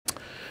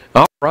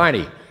All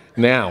righty.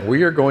 Now,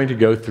 we are going to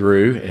go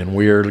through and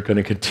we are going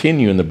to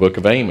continue in the book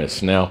of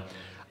Amos. Now,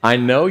 I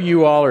know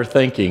you all are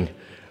thinking,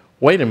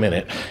 wait a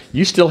minute,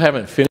 you still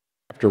haven't finished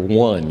chapter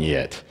 1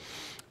 yet.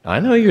 I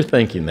know you're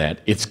thinking that.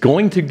 It's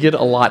going to get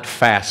a lot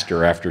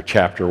faster after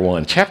chapter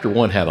 1. Chapter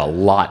 1 had a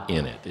lot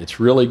in it. It's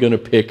really going to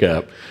pick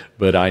up,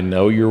 but I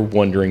know you're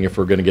wondering if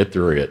we're going to get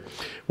through it.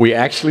 We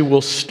actually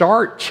will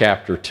start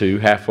chapter 2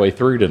 halfway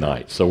through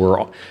tonight.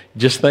 So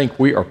just think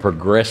we are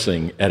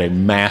progressing at a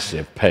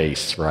massive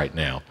pace right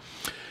now.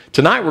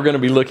 Tonight we're going to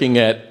be looking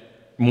at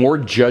more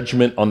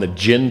judgment on the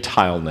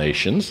Gentile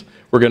nations.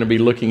 We're going to be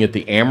looking at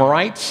the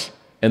Amorites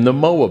and the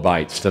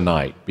Moabites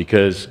tonight,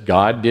 because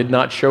God did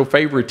not show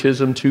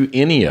favoritism to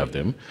any of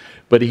them,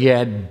 but he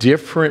had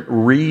different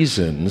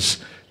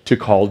reasons to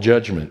call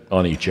judgment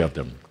on each of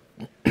them.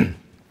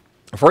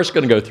 First,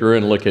 going to go through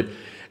and look at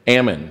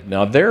Ammon.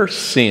 Now, their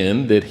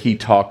sin that he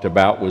talked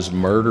about was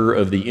murder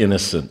of the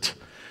innocent,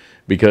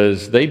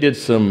 because they did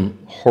some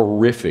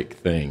horrific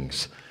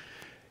things.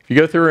 If you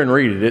go through and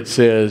read it, it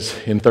says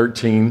in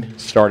 13,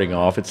 starting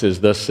off, it says,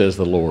 "Thus says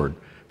the Lord,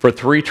 for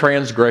 3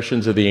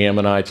 transgressions of the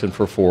Ammonites and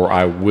for 4,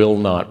 I will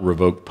not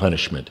revoke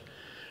punishment,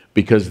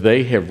 because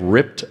they have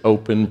ripped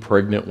open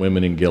pregnant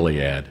women in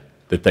Gilead,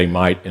 that they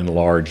might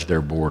enlarge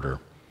their border.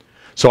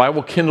 So I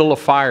will kindle a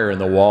fire in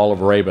the wall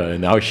of Reba,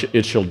 and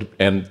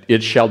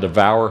it shall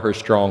devour her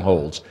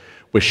strongholds,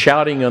 with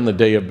shouting on the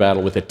day of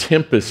battle, with a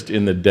tempest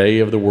in the day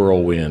of the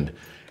whirlwind.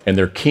 And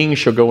their king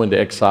shall go into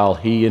exile,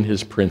 he and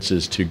his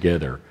princes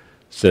together,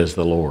 says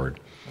the Lord."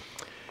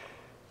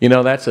 You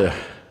know, that's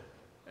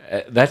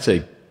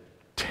a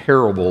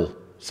terrible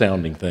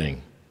sounding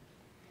thing,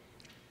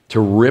 to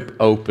rip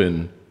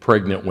open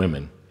pregnant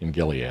women in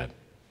Gilead.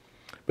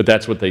 But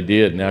that's what they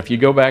did. Now, if you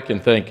go back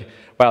and think,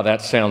 wow,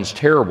 that sounds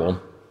terrible.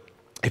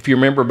 If you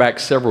remember back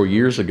several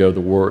years ago, the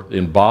war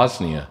in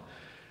Bosnia,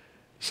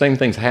 same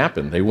things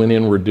happened. They went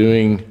in, were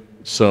doing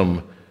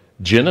some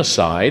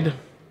genocide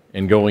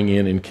and going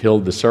in and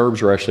killed, the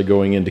Serbs were actually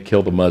going in to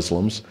kill the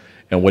Muslims.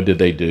 And what did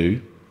they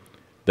do?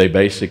 They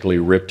basically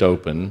ripped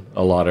open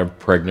a lot of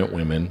pregnant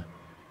women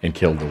and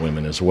killed the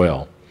women as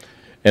well.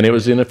 And it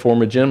was in a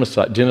form of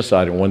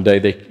genocide. And one day,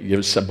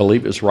 I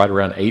believe it was right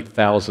around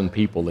 8,000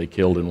 people they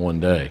killed in one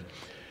day.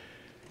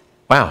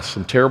 Wow,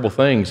 some terrible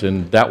things.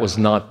 And that was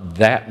not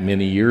that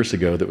many years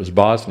ago. That was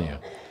Bosnia.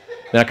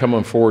 Now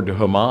coming forward to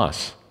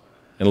Hamas.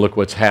 And look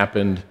what's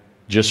happened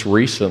just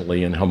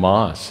recently in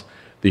Hamas.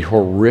 The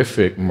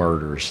horrific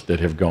murders that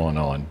have gone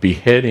on.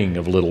 Beheading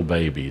of little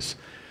babies.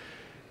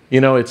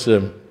 You know,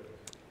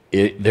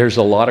 there's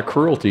a lot of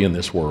cruelty in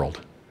this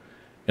world.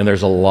 And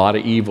there's a lot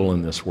of evil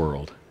in this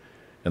world.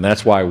 And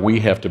that's why we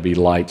have to be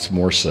lights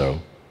more so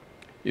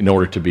in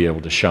order to be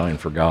able to shine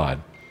for God.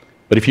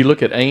 But if you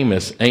look at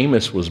Amos,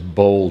 Amos was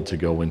bold to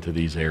go into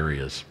these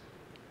areas.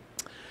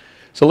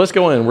 So let's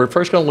go in. We're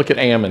first going to look at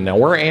Ammon. Now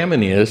where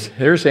Ammon is,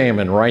 there's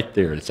Ammon right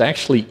there. It's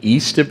actually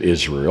east of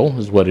Israel,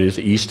 is what it is,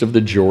 east of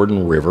the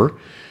Jordan River.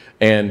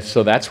 And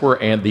so that's where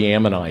the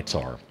Ammonites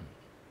are.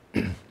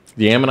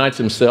 The Ammonites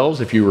themselves,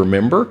 if you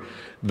remember,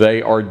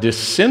 they are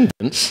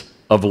descendants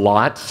of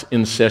Lot's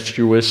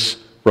incestuous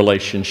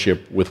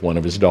relationship with one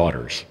of his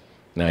daughters.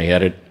 Now he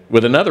had it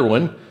with another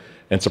one,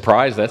 and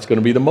surprise, that's going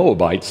to be the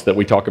Moabites that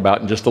we talk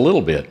about in just a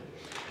little bit.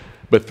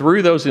 But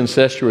through that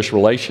incestuous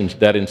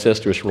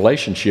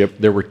relationship,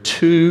 there were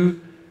 2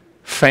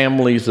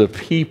 families of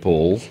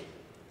people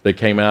that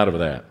came out of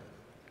that.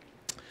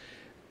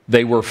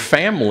 They were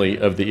family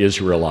of the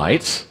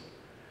Israelites,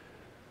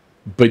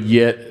 but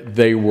yet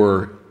they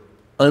were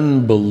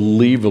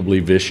unbelievably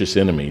vicious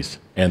enemies,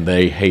 and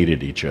they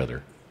hated each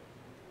other.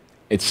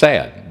 It's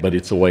sad, but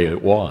it's the way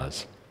it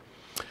was.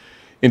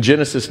 In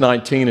Genesis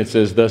 19, it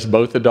says, "Thus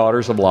both the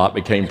daughters of Lot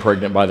became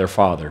pregnant by their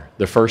father.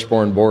 The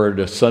firstborn bore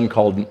a son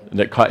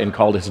and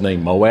called his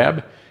name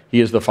Moab.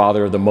 He is the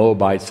father of the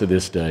Moabites to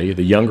this day.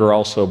 The younger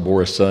also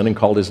bore a son and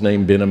called his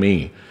name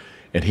Ben-Ami,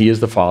 and he is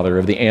the father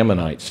of the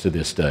Ammonites to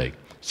this day."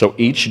 So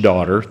each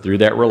daughter, through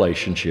that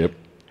relationship,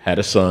 had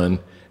a son,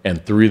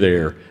 and through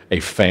there, a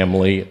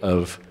family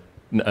of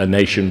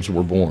nations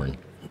were born.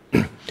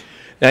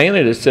 Now in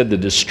it said the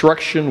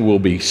destruction will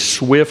be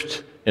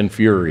swift and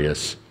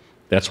furious.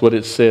 That's what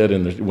it said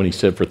when he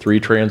said for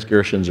 3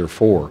 transgressions or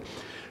 4.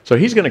 So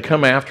he's going to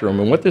come after them.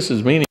 And what this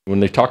is meaning,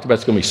 when they talked about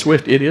it's going to be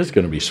swift, it is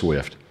going to be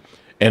swift.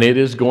 And it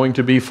is going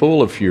to be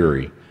full of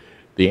fury.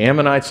 The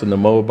Ammonites and the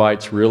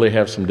Moabites really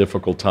have some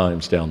difficult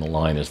times down the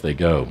line as they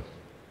go.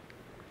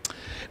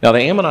 Now the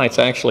Ammonites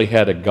actually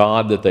had a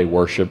god that they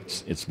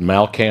worshiped. It's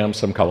Malcham.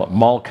 Some call it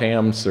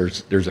Malcham.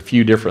 There's a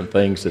few different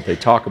things that they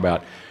talk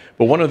about.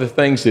 But one of the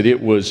things that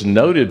it was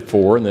noted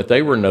for and that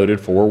they were noted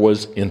for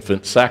was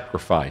infant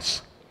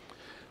sacrifice.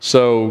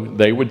 So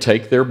they would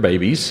take their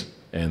babies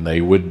and they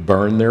would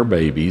burn their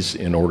babies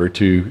in order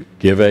to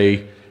give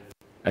a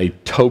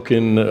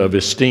token of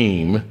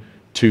esteem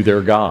to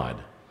their god.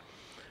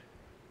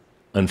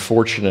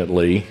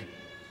 Unfortunately,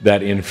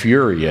 that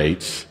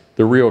infuriates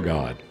the real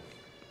God.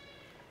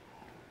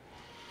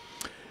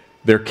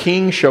 Their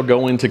king shall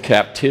go into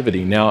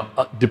captivity. Now,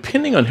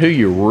 depending on who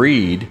you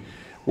read,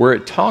 where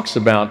it talks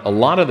about a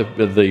lot of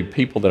the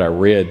people that I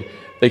read,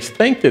 they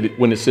think that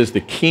when it says the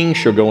king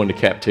shall go into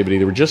captivity,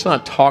 they were just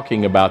not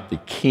talking about the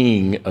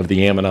king of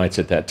the Ammonites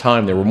at that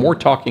time. They were more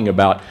talking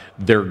about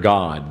their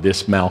God.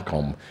 This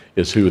Malcolm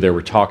is who they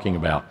were talking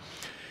about.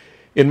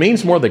 It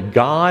means more that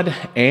God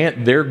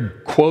and their,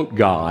 quote,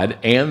 God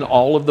and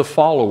all of the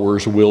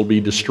followers will be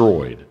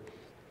destroyed,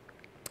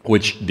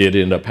 which did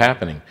end up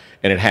happening.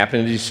 And it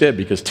happened, as he said,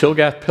 because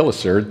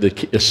Tilgath-Pileser,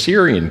 the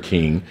Assyrian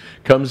king,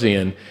 comes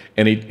in,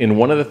 and in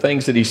one of the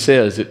things that he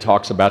says, it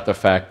talks about the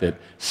fact that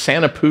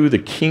Sanapu, the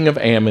king of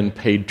Ammon,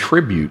 paid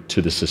tribute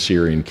to this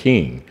Assyrian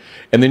king.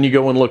 And then you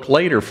go and look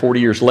later, 40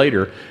 years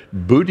later,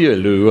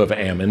 Budialu of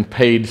Ammon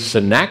paid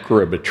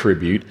Sennacherib a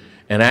tribute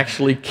and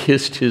actually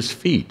kissed his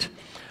feet.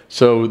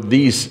 So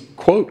these,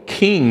 quote,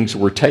 kings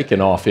were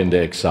taken off into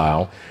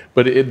exile,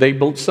 but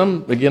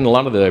again, a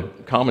lot of the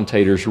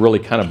commentators really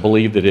kind of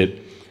believe that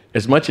it,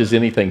 as much as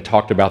anything,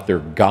 talked about their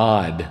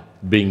God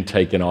being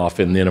taken off,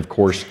 and then, of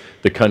course,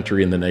 the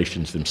country and the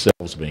nations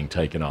themselves being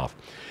taken off.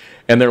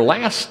 And their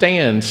last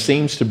stand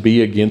seems to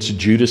be against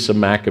Judas of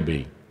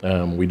Maccabee.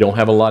 We don't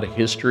have a lot of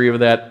history of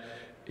that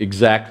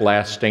exact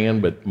last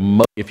stand, but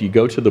if you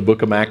go to the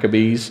book of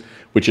Maccabees,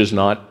 which is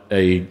not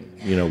a,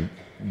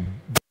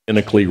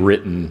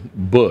 written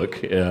book,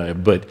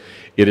 but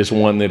it is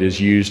one that is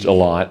used a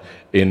lot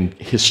in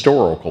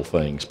historical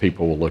things.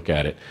 People will look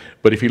at it.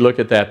 But if you look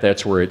at that,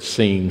 that's where it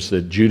seems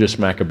that Judas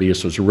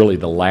Maccabeus was really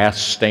the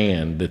last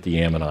stand that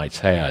the Ammonites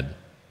had.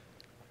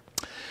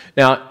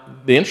 Now,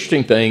 the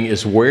interesting thing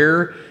is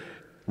where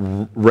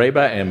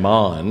Reba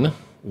Ammon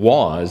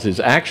is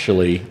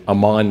actually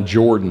Ammon,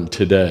 Jordan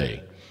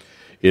today.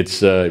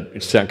 It's kind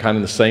of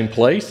in the same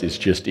place. It's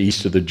just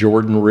east of the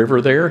Jordan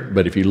River there.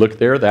 But if you look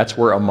there, that's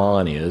where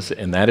Ammon is.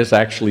 And that is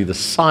actually the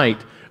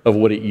site of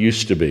what it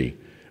used to be,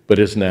 but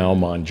is now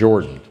Ammon,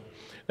 Jordan.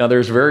 Now,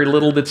 there's very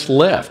little that's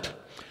left.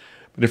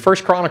 But in 1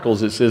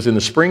 Chronicles, it says, in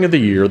the spring of the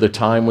year, the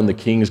time when the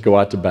kings go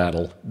out to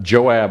battle,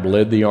 Joab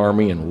led the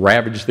army and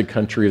ravaged the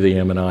country of the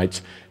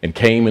Ammonites and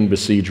came and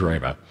besieged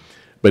Reba.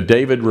 But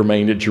David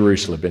remained at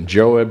Jerusalem, and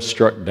Joab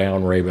struck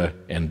down Reba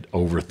and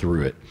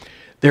overthrew it.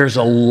 There's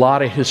a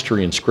lot of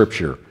history in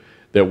Scripture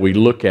that we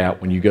look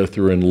at when you go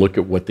through and look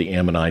at what the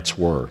Ammonites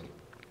were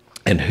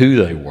and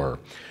who they were.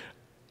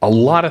 A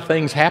lot of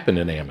things happened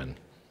in Ammon.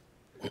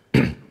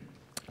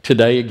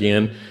 Today,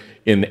 again,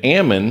 in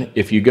Ammon,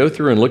 if you go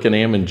through and look at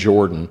Ammon,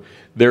 Jordan,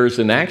 there's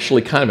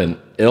actually kind of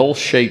an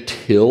L-shaped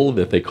hill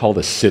that they call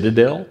the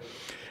Citadel.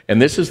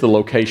 And this is the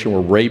location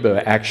where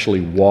Reba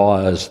actually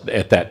was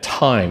at that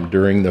time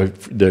during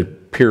the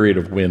period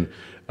of when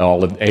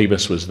all of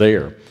Amos was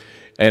there.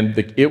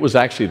 And it was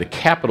actually the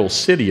capital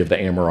city of the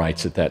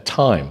Amorites at that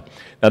time.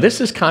 Now,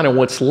 this is kind of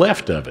what's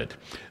left of it.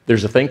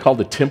 There's a thing called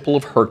the Temple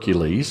of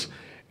Hercules,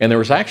 and there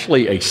was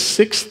actually a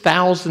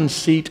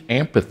 6,000-seat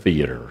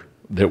amphitheater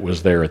that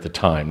was there at the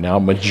time. Now,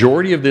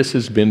 majority of this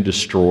has been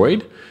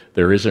destroyed.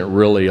 There isn't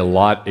really a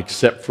lot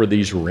except for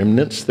these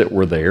remnants that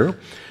were there.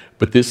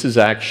 But this is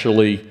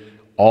actually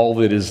all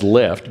that is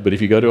left. But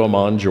if you go to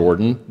Ammon,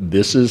 Jordan,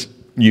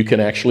 you can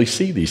actually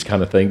see these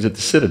kind of things at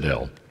the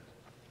Citadel.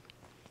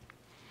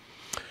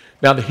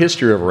 Now, the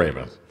history of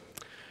Reba.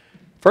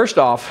 First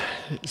off,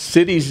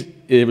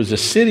 it was a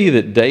city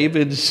that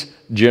David's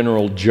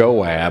general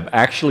Joab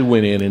actually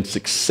went in and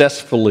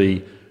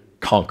successfully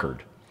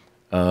conquered.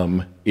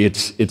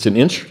 It's an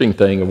interesting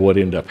thing of what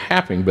ended up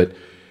happening, but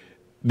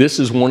this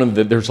is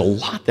there's a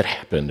lot that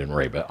happened in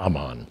Reba,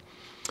 Ammon.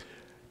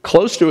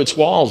 Close to its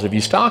walls, if you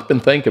stop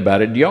and think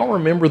about it, do y'all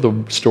remember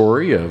the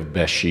story of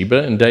Bathsheba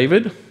and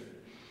David?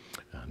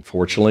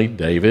 Unfortunately,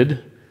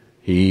 David,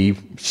 he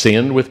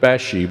sinned with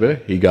Bathsheba.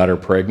 He got her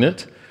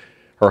pregnant.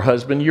 Her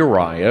husband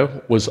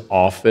Uriah was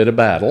off at a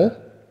battle,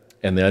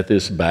 and at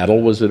this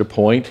battle was at a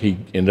point he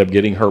ended up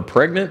getting her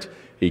pregnant.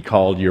 He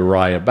called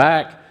Uriah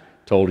back,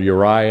 told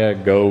Uriah,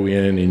 go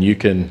in and you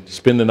can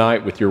spend the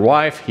night with your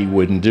wife. He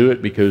wouldn't do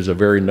it because a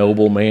very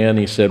noble man.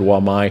 He said,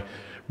 while my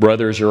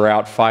brothers are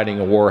out fighting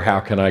a war, how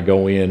can I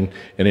go in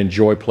and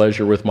enjoy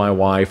pleasure with my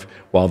wife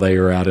while they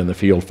are out in the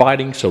field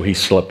fighting? So he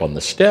slept on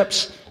the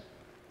steps.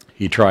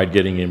 He tried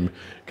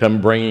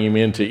bringing him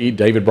in to eat.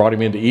 David brought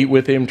him in to eat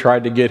with him,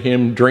 tried to get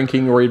him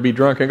drinking or he'd be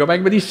drunk and go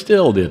back, but he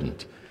still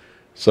didn't.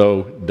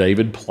 So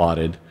David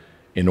plotted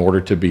in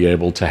order to be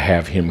able to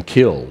have him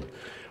killed.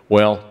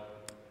 Well,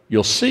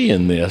 you'll see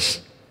in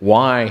this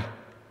why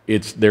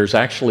there's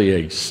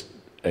actually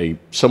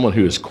someone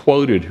who is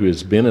quoted who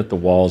has been at the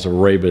walls of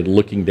Reba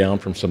looking down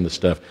from some of the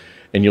stuff,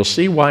 and you'll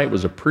see why it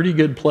was a pretty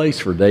good place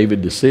for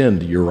David to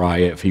send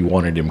Uriah if he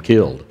wanted him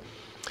killed.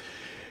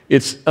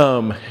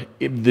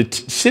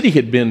 The city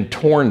had been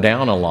torn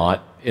down a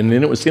lot, and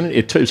then it was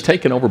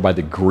taken over by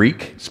the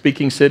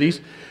Greek-speaking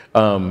cities,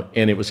 and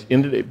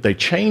they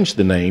changed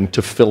the name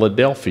to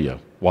Philadelphia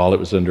while it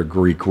was under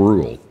Greek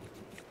rule.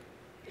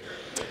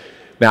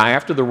 Now,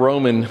 after the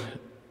Roman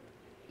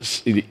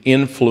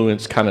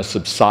influence kind of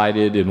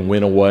subsided and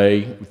went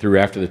away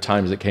after the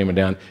times it came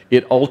down,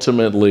 it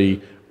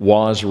ultimately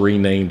was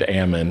renamed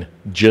Ammon,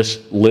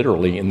 just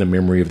literally in the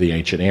memory of the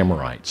ancient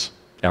Ammonites,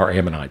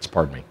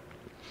 pardon me.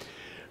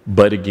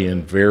 But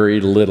again,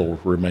 very little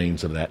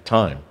remains of that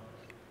time.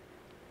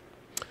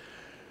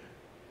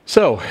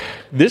 So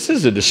this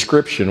is a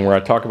description where I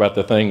talk about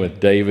the thing with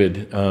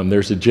David.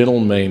 There's a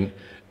gentleman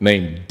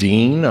named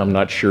Dean. I'm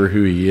not sure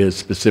who he is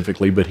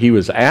specifically, but he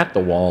was at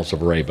the walls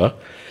of Rabbah.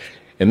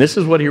 And this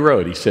is what he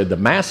wrote. He said, "The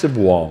massive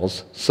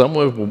walls, some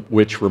of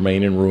which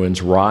remain in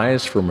ruins,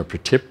 rise from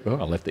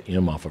I left the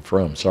M off of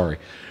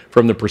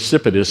from the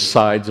precipitous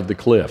sides of the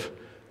cliff.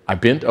 I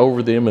bent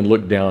over them and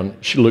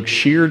looked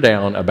sheer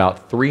down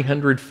about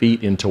 300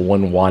 feet into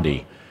one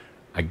wadi."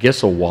 I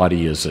guess a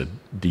wadi is a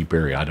deep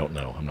area. I don't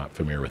know. I'm not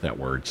familiar with that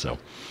word.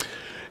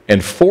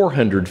 And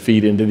 400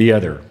 feet into the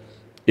other.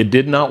 It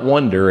did not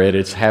wonder at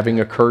its having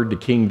occurred to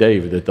King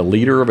David that the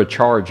leader of a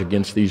charge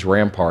against these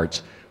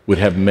ramparts would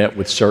have met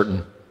with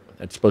certain,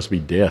 that's supposed to be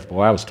death.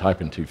 Boy, I was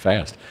typing too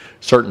fast.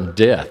 Certain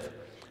death,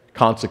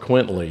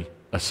 consequently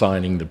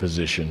assigning the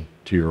position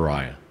to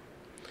Uriah.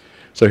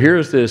 So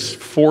here's this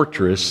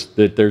fortress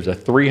that there's a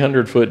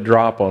 300-foot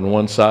drop on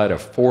one side, a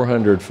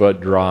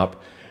 400-foot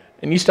drop.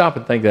 And you stop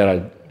and think that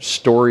a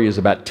story is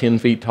about 10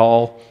 feet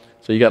tall.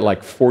 So you got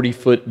like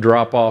 40-foot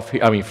drop off,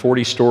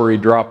 40-story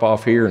drop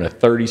off here and a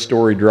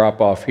 30-story drop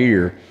off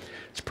here.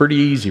 It's pretty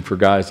easy for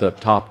guys up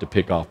top to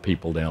pick off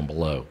people down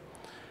below.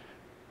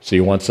 So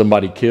you want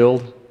somebody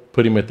killed,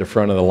 put him at the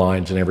front of the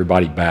lines and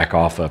everybody back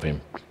off of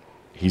him.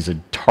 He's a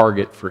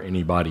target for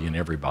anybody and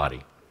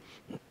everybody.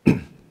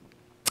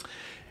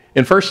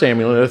 In 1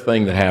 Samuel, another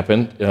thing that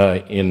happened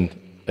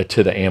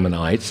to the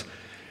Ammonites,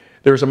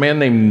 there was a man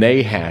named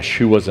Nahash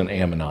who was an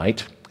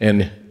Ammonite,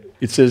 and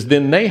it says,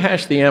 "Then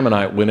Nahash the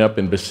Ammonite went up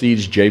and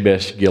besieged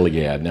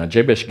Jabesh-Gilead." Now,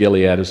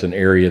 Jabesh-Gilead is an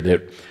area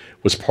that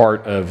was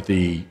part of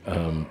the,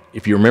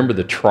 if you remember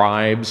the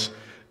tribes,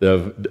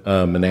 the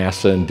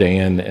Manasseh and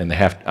Dan, and the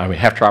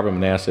half tribe of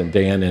Manasseh and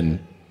Dan, and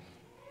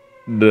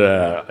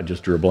I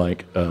just drew a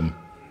blank,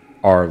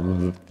 are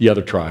the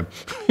other tribe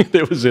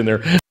that was in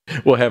there.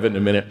 We'll have it in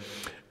a minute.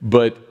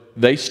 But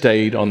they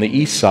stayed on the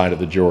east side of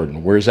the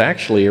Jordan, whereas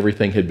actually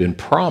everything had been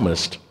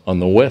promised on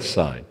the west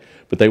side.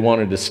 But they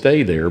wanted to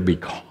stay there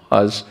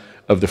because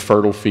of the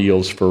fertile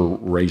fields for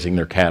raising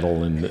their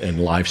cattle and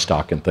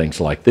livestock and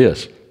things like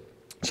this.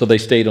 So they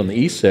stayed on the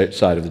east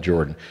side of the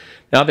Jordan.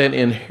 Now that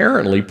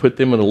inherently put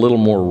them at a little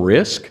more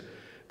risk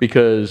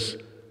because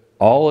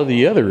all of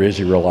the other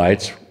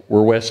Israelites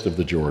were west of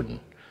the Jordan.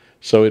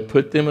 So it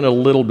put them in a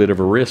little bit of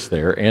a risk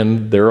there,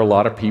 and there are a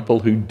lot of people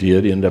who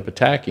did end up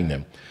attacking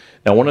them.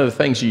 Now, one of the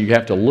things you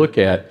have to look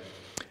at,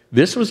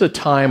 this was a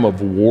time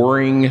of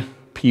warring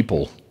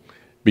people,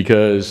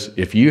 because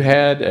if you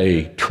had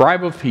a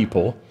tribe of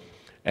people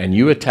and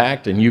you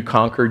attacked and you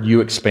conquered,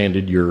 you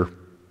expanded your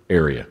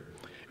area.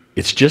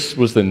 It just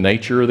was the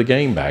nature of the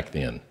game back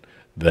then.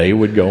 They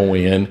would go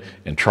in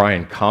and try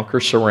and conquer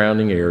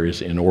surrounding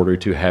areas in order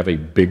to have a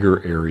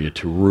bigger area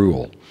to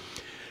rule.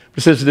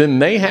 It says, "Then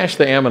Nahash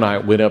the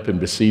Ammonite went up and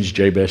besieged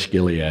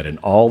Jabesh-Gilead, and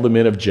all the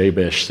men of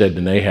Jabesh said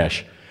to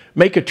Nahash,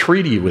 'Make a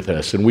treaty with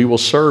us, and we will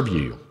serve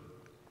you.'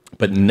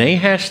 But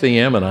Nahash the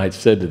Ammonite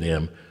said to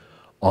them,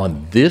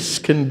 'On this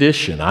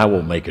condition I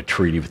will make a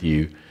treaty with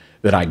you,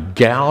 that I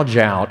gouge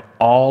out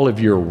all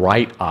of your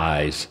right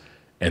eyes,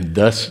 and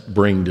thus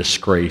bring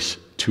disgrace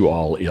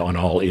on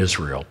all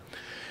Israel.'"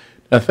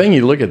 Now, the thing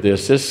you look at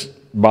this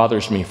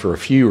bothers me for a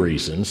few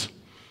reasons.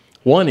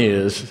 One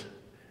is,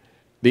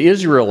 the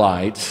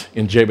Israelites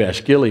in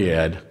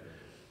Jabesh-Gilead,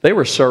 they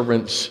were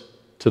servants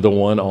to the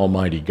one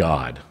Almighty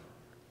God.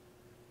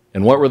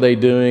 And what were they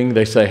doing?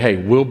 They say, "Hey,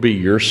 we'll be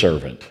your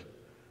servant."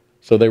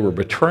 So they were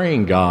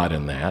betraying God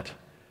in that.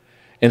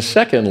 And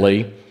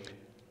secondly,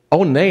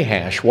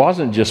 Nahash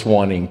wasn't just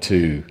wanting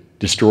to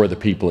destroy the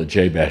people at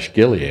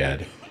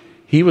Jabesh-Gilead.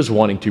 He was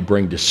wanting to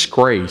bring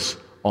disgrace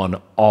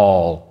on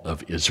all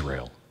of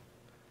Israel.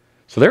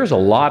 So there's a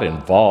lot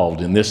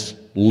involved in this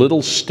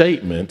little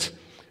statement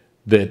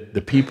that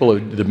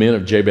the men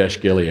of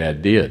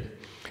Jabesh-Gilead did.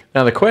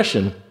 Now the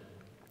question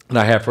that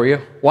I have for you,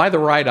 why the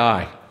right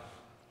eye?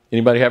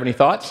 Anybody have any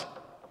thoughts?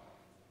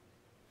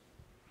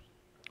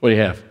 What do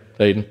you have,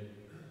 Hayden?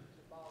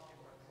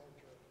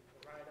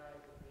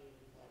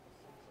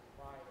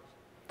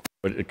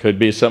 It could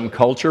be some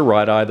culture.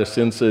 Right eye,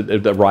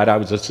 the right eye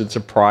was a sense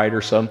of pride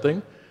or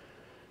something.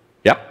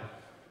 Yep.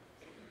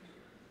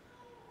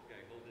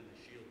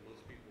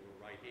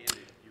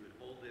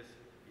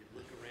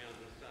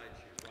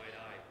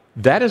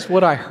 That is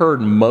what I heard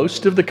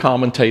most of the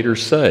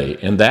commentators say,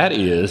 and that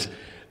is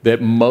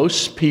that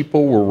most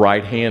people were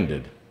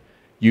right-handed.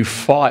 You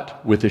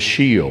fought with a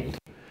shield.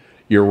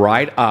 Your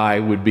right eye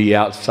would be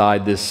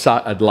outside this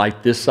side,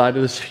 like this side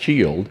of the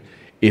shield.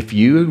 If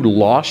you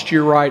lost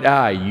your right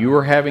eye, you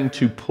were having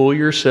to pull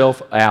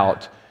yourself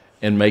out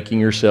and making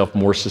yourself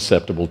more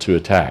susceptible to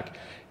attack.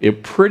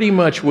 It pretty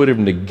much would have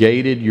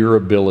negated your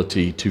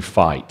ability to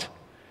fight.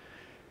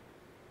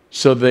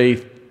 So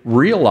they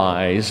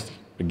realized,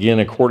 again,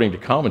 according to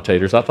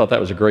commentators, I thought that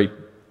was a great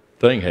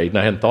thing, Hayden.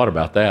 I hadn't thought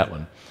about that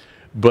one.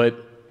 But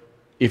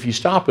if you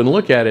stop and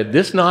look at it,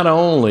 this not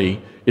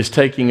only is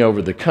taking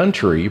over the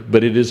country,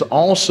 but it is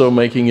also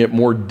making it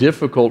more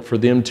difficult for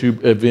them to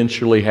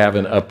eventually have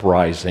an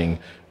uprising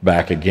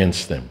back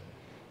against them.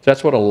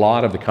 That's what a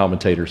lot of the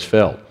commentators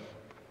felt.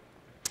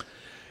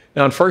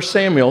 Now in 1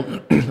 Samuel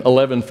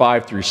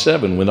 11:5 through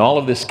 7, when all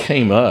of this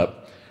came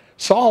up,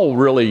 Saul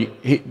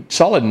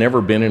had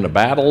never been in a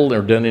battle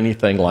or done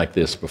anything like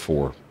this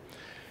before.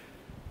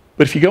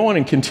 But if you go on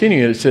and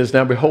continue, it says,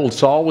 "Now behold,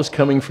 Saul was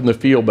coming from the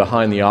field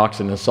behind the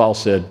oxen, and Saul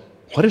said,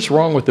 'What is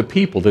wrong with the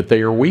people that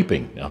they are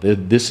weeping?'" Now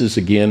this is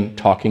again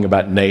talking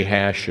about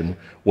Nahash and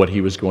what he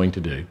was going to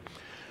do.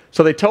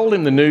 "So they told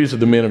him the news of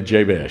the men of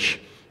Jabesh."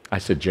 I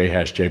said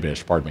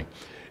Jabesh, pardon me.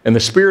 "And the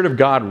Spirit of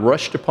God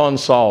rushed upon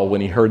Saul when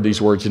he heard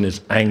these words, and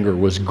his anger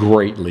was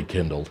greatly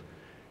kindled.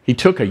 He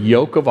took a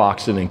yoke of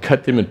oxen and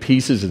cut them in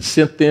pieces and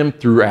sent them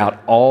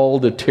throughout all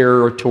the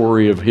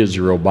territory of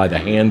Israel by the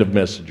hand of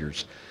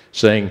messengers,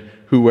 saying,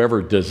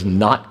 'Whoever does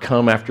not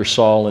come after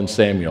Saul and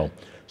Samuel,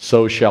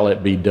 so shall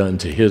it be done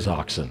to his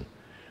oxen.'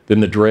 Then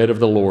the dread of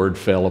the Lord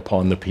fell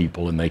upon the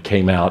people, and they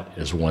came out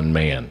as one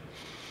man."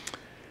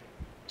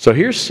 So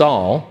here's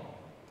Saul.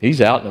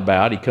 He's out and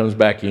about. He comes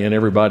back in.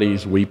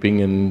 Everybody's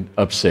weeping and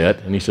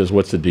upset. And he says,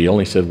 "What's the deal?"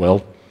 And he said,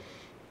 "Well,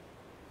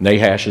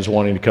 Nahash is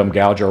wanting to come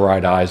gouge our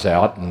right eyes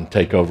out and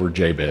take over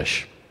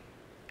Jabesh."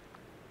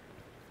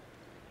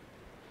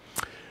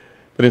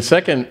 But in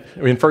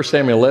 1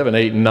 Samuel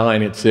 11:8 and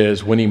 9, it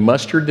says, "When he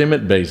mustered them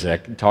at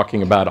Bezek,"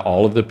 talking about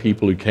all of the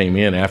people who came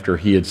in after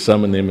he had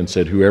summoned them and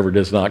said, "Whoever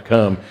does not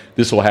come,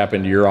 this will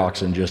happen to your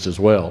oxen just as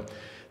well."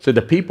 So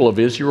the people of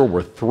Israel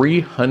were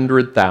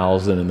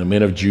 300,000 and the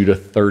men of Judah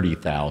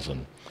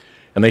 30,000.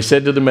 "And they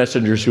said to the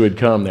messengers who had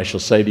come, they shall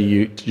say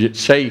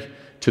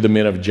to the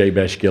men of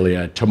Jabesh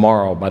Gilead,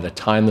 'Tomorrow, by the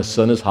time the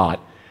sun is hot,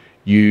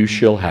 you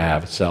shall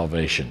have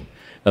salvation.'"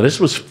 Now this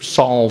was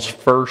Saul's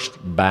first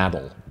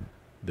battle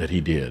that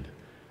he did.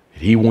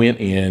 He went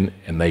in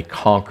and they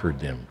conquered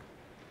them.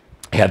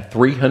 He had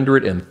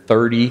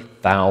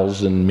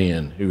 330,000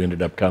 men who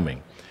ended up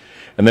coming.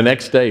 And the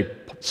next day,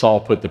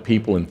 Saul put the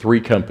people in 3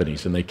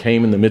 companies, and they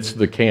came in the midst of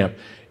the camp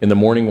in the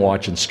morning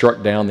watch and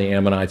struck down the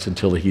Ammonites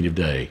until the heat of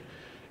day.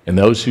 And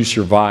those who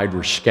survived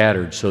were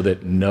scattered so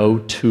that no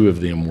 2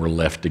 of them were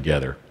left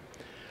together.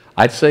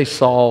 I'd say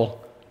Saul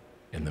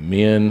and the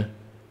men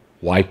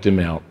wiped them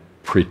out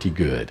pretty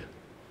good.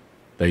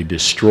 They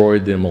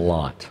destroyed them a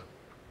lot.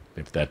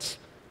 If that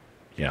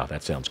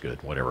sounds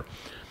good, whatever.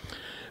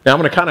 Now I'm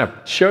going to kind of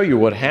show you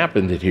what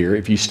happened here.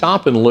 If you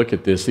stop and look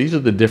at this, these are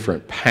the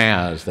different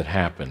paths that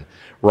happen.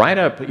 Right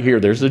up here,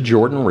 there's the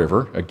Jordan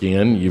River.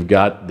 Again, you've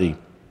got the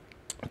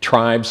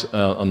tribes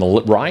on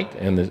the right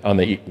and on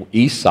the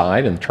east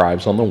side and the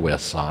tribes on the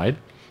west side.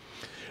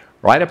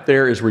 Right up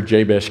there is where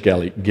Jabesh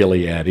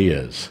Gilead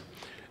is.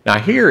 Now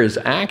here is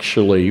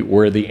actually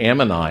where the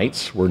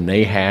Ammonites, where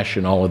Nahash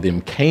and all of them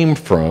came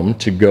from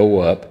to go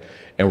up,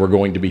 and were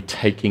going to be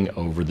taking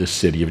over the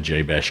city of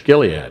Jabesh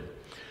Gilead.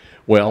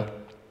 Well,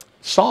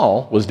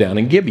 Saul was down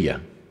in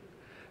Gibeah.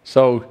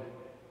 So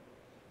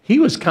he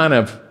was kind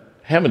of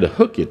having to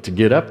hook it to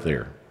get up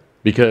there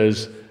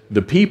because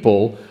the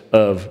people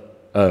of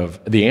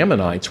the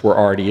Ammonites were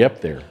already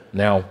up there.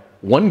 Now,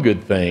 one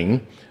good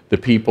thing the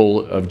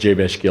people of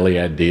Jabesh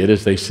Gilead did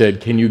is they said,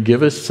 "Can you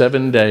give us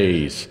 7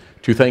 days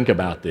to think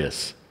about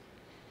this?"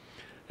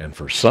 And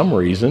for some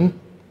reason,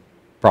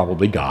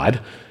 probably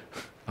God,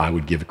 I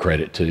would give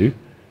credit to,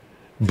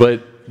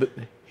 but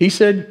he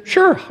said,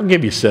 "Sure, I'll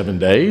give you 7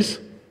 days."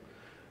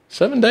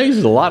 7 days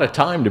is a lot of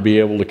time to be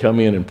able to come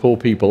in and pull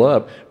people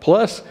up.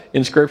 Plus,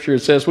 in Scripture,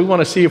 it says, we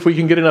want to see if we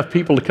can get enough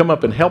people to come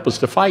up and help us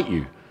to fight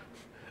you.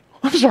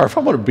 I'm sorry, if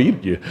I want to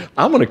beat you,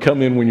 I'm going to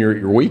come in when you're at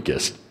your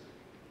weakest.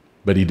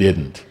 But he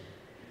didn't.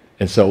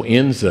 And so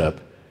ends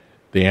up,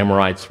 the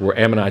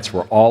Ammonites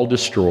were all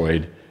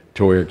destroyed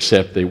to where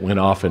except they went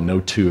off and no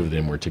 2 of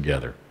them were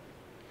together.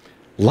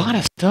 A lot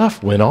of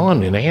stuff went on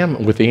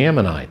with the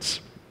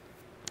Ammonites.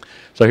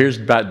 So here's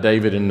about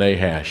David and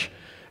Nahash.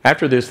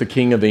 After this, the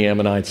king of the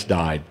Ammonites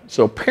died.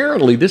 So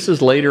apparently, this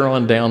is later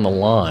on down the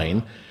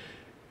line.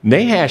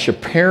 Nahash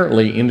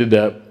apparently ended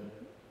up,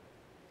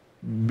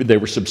 they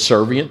were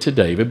subservient to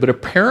David, but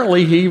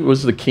apparently he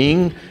was the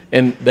king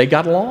and they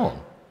got along.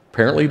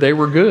 Apparently they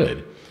were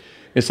good.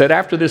 It said,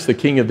 after this, the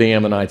king of the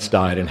Ammonites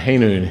died, and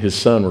Hanun, his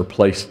son,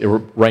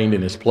 reigned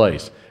in his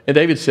place. And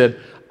David said,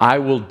 "I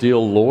will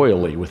deal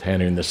loyally with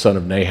Hanun, the son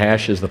of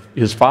Nahash, as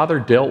his father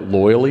dealt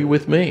loyally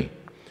with me."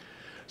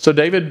 So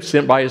David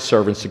sent by his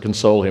servants to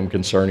console him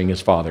concerning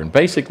his father. And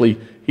basically,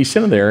 he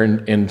sent him there,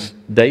 and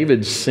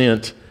David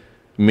sent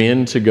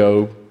men to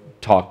go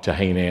talk to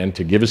Hanun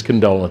to give his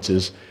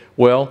condolences.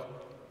 Well,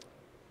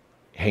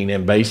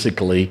 Hanun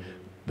basically,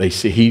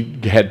 he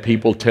had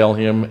people tell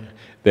him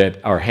that,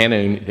 or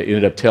Hanun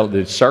ended up telling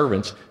the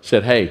servants,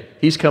 said, "Hey,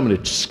 he's coming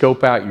to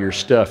scope out your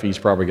stuff. He's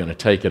probably going to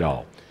take it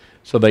all."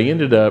 So they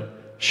ended up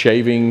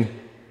shaving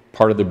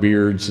part of the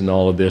beards and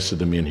all of this of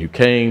the men who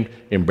came,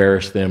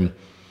 embarrassed them.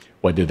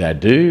 What did that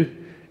do?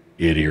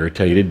 It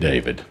irritated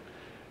David.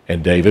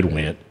 And David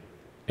went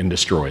and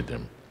destroyed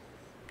them.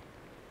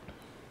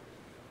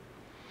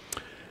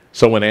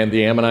 So when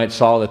the Ammonites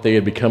saw that they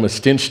had become a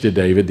stench to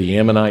David, the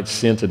Ammonites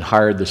sent and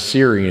hired the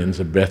Syrians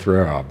of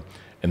Beth-rehob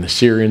and the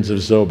Syrians of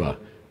Zobah,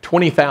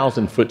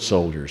 20,000 foot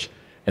soldiers,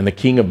 and the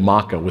king of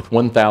Makkah with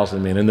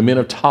 1,000 men, and the men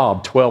of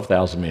Tob,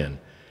 12,000 men.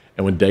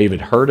 And when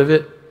David heard of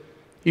it,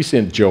 he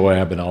sent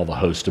Joab and all the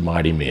host of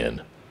mighty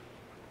men.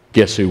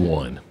 Guess who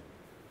won?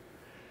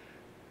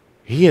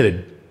 He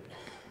had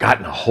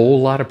gotten a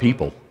whole lot of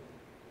people.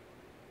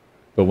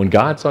 But when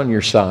God's on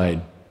your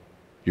side,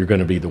 you're going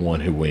to be the one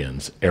who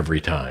wins every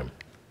time.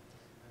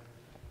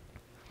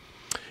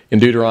 In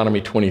Deuteronomy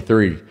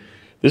 23,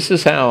 this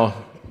is how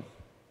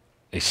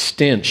a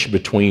stench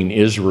between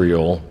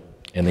Israel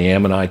and the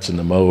Ammonites and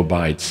the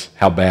Moabites,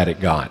 how bad it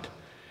got.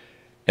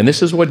 And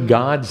this is what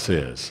God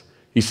says.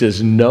 He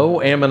says,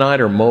 no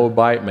Ammonite or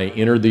Moabite may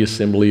enter the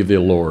assembly of the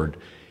Lord,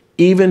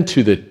 even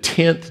to the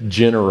 10th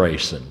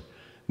generation.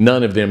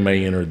 None of them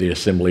may enter the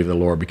assembly of the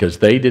Lord, because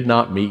they did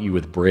not meet you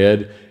with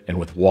bread and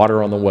with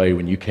water on the way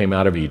when you came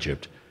out of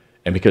Egypt,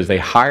 and because they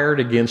hired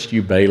against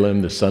you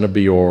Balaam, the son of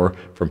Beor,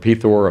 from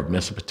Pethor of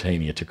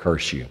Mesopotamia to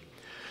curse you.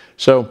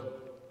 So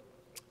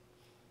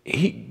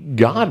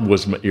God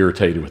was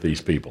irritated with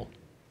these people.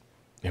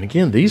 And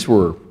again, these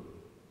were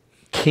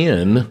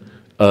kin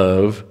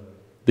of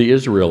the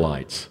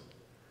Israelites.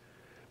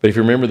 But if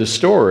you remember the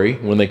story,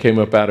 when they came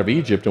up out of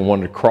Egypt and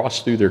wanted to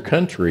cross through their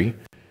country,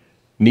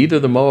 neither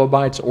the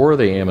Moabites or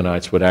the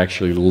Ammonites would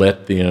actually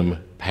let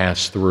them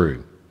pass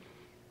through.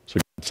 So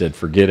God said,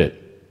 forget it.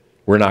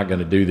 We're not going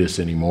to do this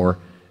anymore.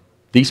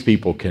 These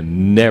people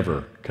can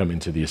never come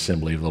into the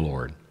assembly of the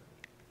Lord.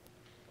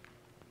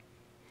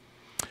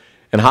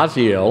 And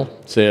Hazael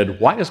said,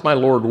 why does my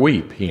Lord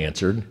weep? He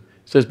answered. He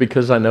says,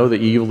 because I know the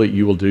evil that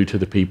you will do to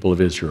the people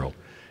of Israel.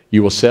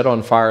 You will set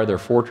on fire their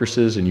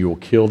fortresses, and you will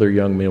kill their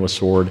young men with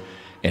sword,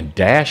 and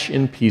dash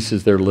in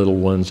pieces their little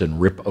ones, and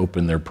rip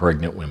open their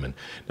pregnant women.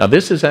 Now,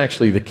 this is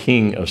actually the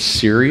king of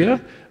Syria,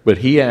 but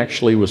he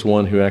actually was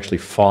one who actually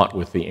fought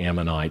with the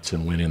Ammonites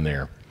and went in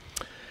there.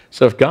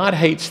 So if God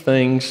hates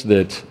things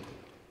that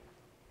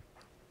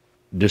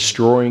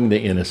destroying the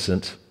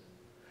innocent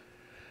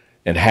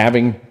and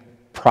having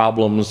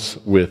problems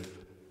with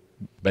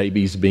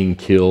babies being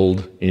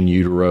killed in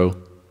utero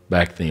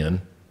back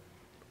then,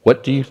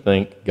 what do you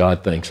think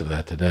God thinks of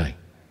that today?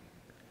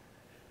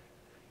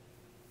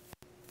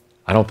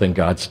 I don't think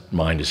God's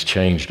mind has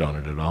changed on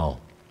it at all.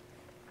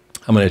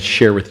 I'm going to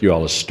share with you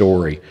all a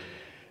story.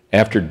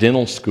 After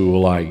dental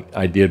school,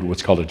 I did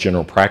what's called a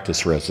general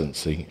practice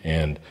residency,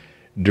 and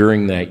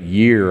during that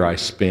year I would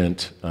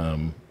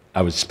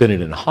spend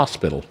it in a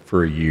hospital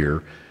for a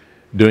year,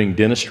 doing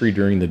dentistry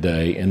during the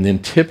day, and then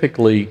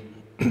typically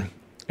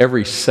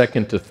every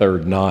second to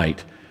third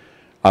night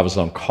I was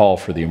on call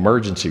for the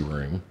emergency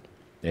room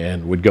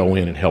and would go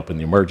in and help in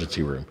the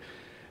emergency room.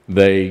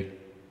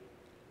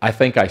 I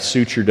think I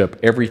sutured up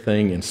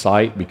everything in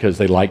sight because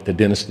they like the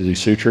dentist to do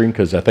suturing,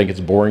 because I think it's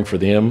boring for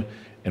them,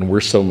 and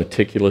we're so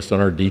meticulous on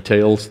our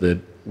details that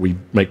we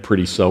make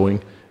pretty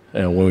sewing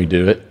when we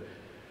do it.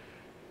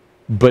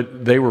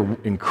 But they were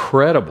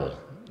incredible.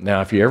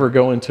 Now, if you ever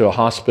go into a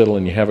hospital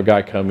and you have a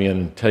guy come in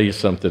and tell you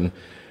something,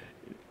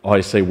 I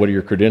always say, what are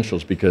your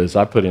credentials? Because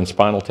I put in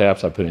spinal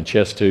taps, I put in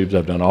chest tubes,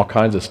 I've done all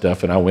kinds of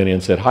stuff, and I went in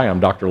and said, hi, I'm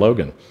Dr.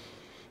 Logan.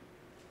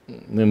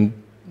 And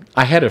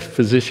I had a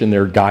physician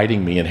there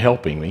guiding me and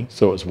helping me,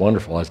 so it was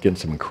wonderful. I was getting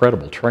some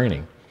incredible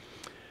training.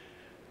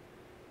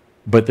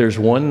 But there's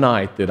one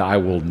night that I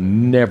will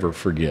never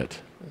forget.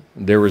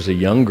 There was a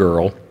young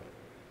girl,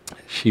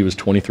 she was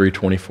 23,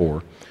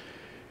 24,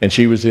 and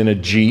she was in a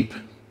Jeep,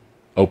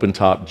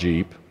 open-top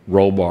Jeep,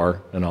 roll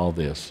bar and all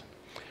this.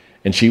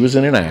 And she was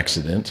in an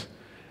accident,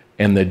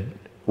 and the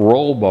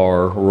roll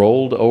bar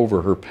rolled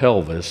over her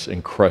pelvis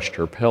and crushed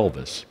her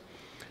pelvis.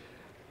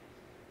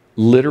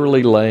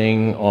 Literally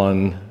laying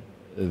on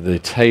the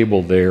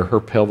table there, her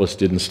pelvis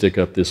didn't stick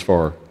up this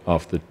far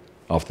off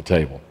the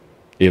table.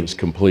 It was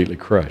completely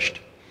crushed.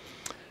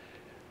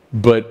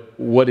 But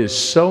what is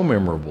so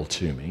memorable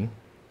to me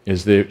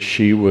is that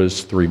she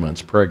was 3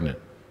 months pregnant,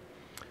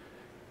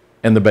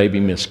 and the baby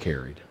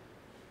miscarried.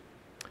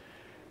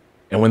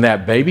 And when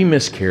that baby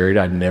miscarried,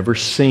 I'd never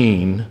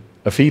seen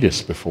a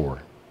fetus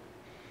before.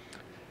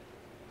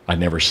 I'd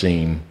never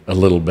seen a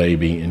little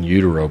baby in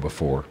utero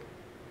before.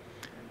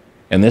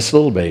 And this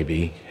little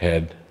baby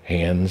had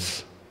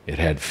hands, it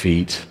had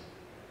feet,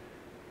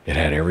 it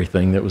had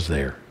everything that was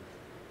there.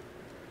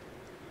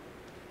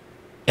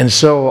 And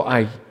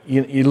so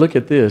you look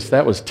at this,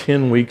 that was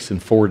 10 weeks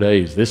and 4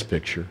 days, this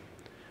picture.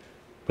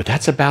 But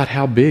that's about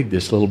how big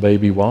this little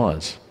baby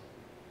was.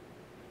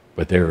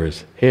 But there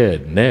was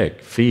head,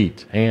 neck,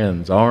 feet,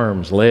 hands,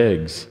 arms,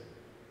 legs.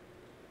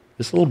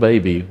 This little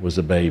baby was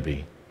a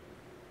baby.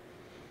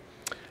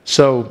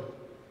 So,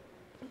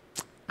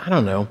 I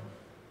don't know.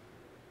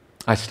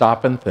 I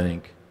stop and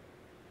think,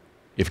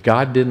 if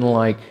God didn't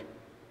like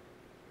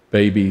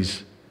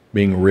babies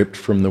being ripped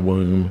from the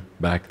womb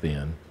back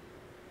then,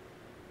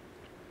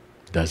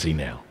 does he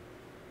now?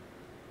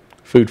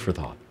 Food for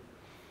thought.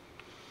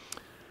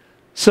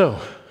 So,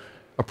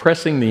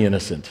 oppressing the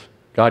innocent.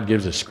 God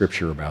gives us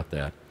scripture about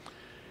that.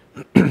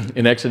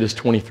 In Exodus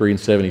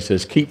 23:7, he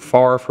says, "Keep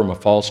far from a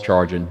false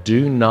charge and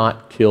do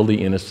not kill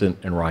the innocent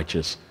and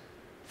righteous,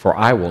 for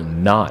I will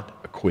not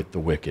acquit the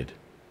wicked."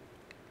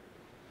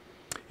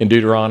 In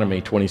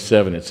Deuteronomy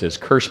 27, it says,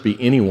 "Cursed be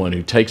anyone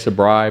who takes a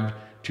bribe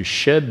to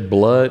shed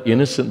blood,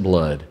 innocent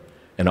blood,"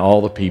 and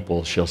all the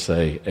people shall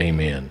say,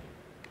 "Amen."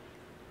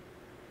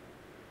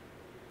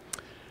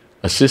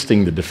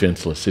 Assisting the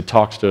defenseless, it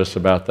talks to us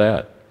about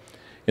that.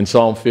 In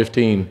Psalm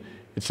 15,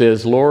 it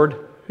says, "Lord,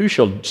 who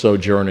shall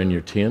sojourn in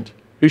your tent?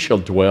 Who shall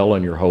dwell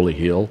on your holy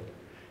hill?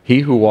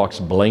 He who walks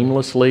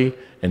blamelessly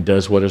and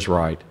does what is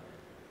right.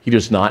 He who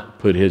does not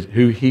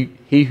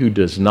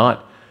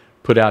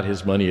put out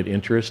his money at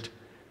interest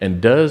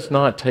and does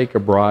not take a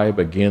bribe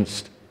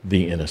against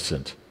the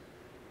innocent.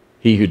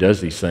 He who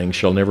does these things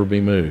shall never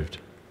be moved."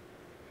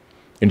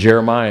 In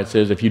Jeremiah, it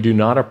says, "If you do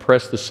not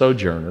oppress the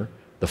sojourner,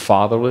 the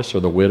fatherless, or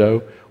the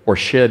widow, or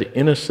shed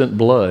innocent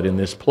blood in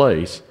this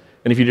place,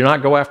 and if you do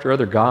not go after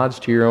other gods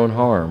to your own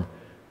harm,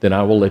 then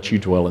I will let you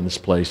dwell in this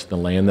place, the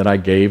land that I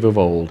gave of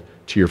old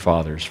to your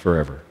fathers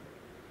forever."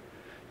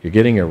 You're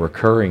getting a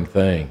recurring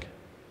thing.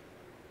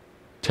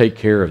 Take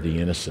care of the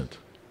innocent.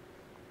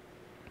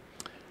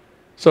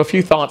 So a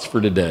few thoughts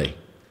for today,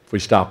 if we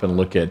stop and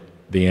look at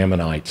the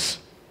Ammonites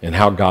and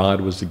how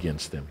God was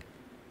against them.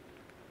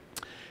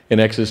 In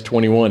Exodus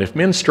 21, "If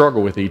men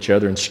struggle with each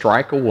other and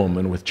strike a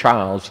woman with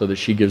child so that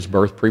she gives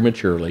birth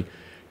prematurely,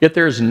 yet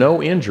there is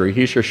no injury,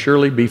 he shall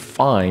surely be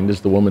fined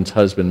as the woman's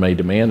husband may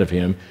demand of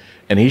him,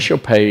 and he shall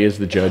pay as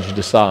the judge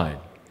decide.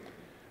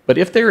 But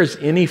if there is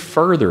any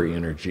further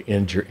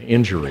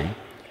injury,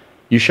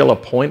 you shall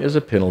appoint as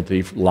a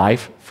penalty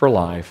life for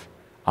life,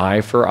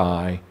 eye for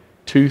eye,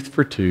 tooth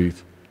for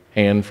tooth,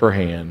 hand for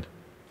hand,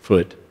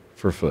 foot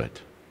for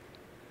foot."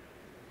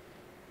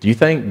 Do you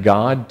think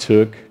God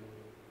took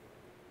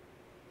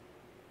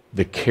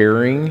the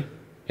caring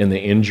and the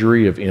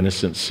injury of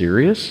innocents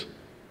serious?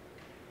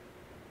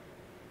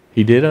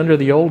 He did under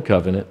the old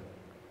covenant.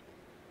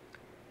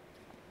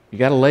 You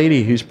got a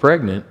lady who's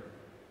pregnant,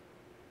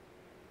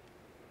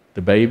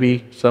 the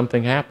baby,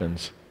 something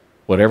happens.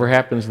 Whatever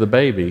happens to the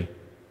baby,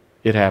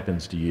 it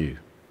happens to you.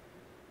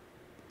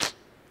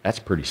 That's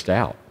pretty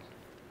stout.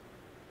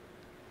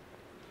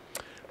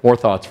 More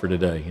thoughts for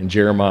today. In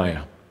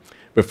Jeremiah,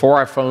 "Before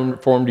I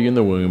formed you in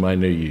the womb, I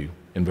knew you,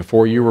 and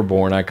before you were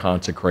born, I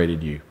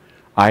consecrated you.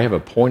 I have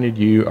appointed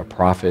you a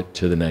prophet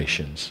to the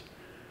nations."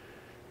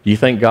 Do you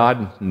think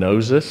God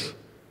knows us?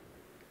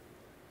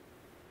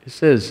 It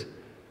says,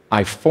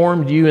 "I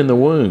formed you in the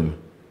womb.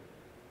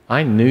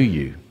 I knew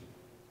you."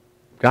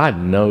 God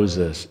knows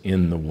us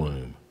in the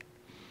womb.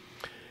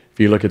 If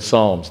you look at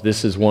Psalms,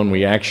 this is one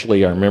I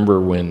remember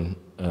when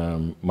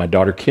my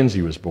daughter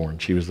Kinsey was born.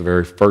 She was the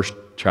very first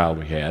child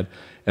we had.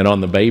 And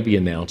on the baby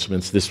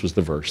announcements, this was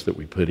the verse that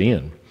we put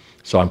in.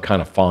 So I'm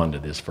kind of fond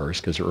of this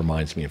verse because it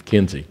reminds me of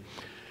Kinsey.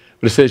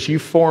 But it says, you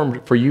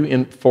formed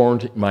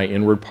my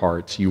inward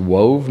parts. You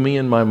wove me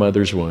in my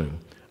mother's womb.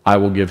 I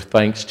will give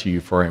thanks to you,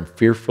 for I am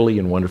fearfully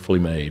and wonderfully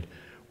made.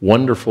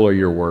 Wonderful are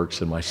your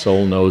works, and my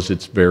soul knows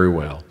it very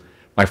well.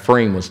 My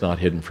frame was not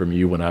hidden from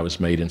you when I was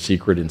made in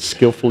secret and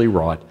skillfully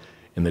wrought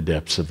in the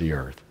depths of the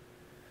earth.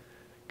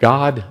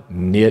 God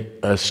knit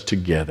us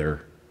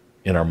together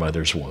in our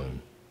mother's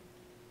womb.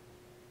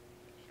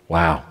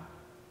 Wow.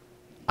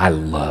 I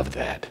love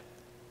that.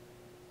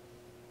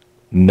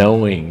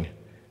 Knowing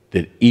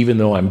that even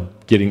though I'm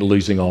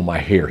losing all my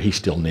hair, he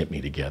still knit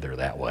me together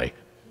that way.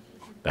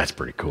 That's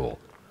pretty cool.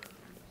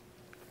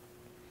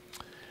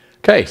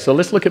 Okay, so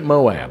let's look at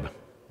Moab.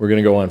 We're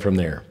going to go on from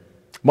there.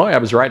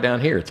 Moab is right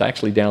down here. It's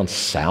actually down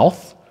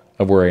south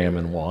of where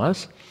Ammon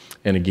was.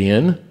 And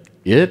again,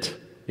 it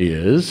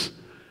is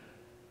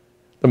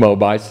the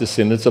Moabites,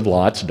 descendants of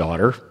Lot's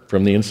daughter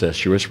from the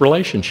incestuous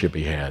relationship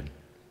he had.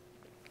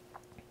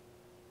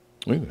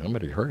 Ooh, I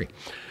better hurry.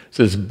 It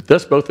says,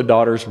 thus both the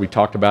daughters, we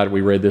talked about it,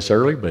 we read this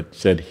early, but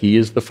said he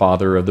is the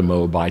father of the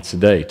Moabites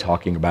today,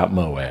 talking about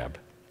Moab.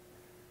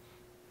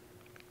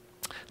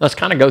 Let's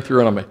kind of go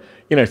through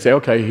and say,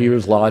 okay, he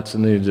was Lot's,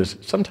 and then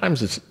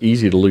sometimes it's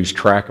easy to lose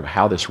track of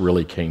how this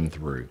really came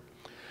through.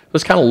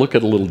 Let's kind of look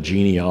at a little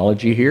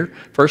genealogy here.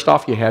 First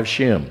off, you have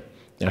Shem.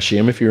 Now,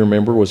 Shem, if you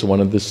remember, was one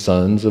of the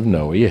sons of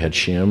Noah. You had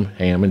Shem,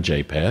 Ham, and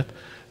Japheth.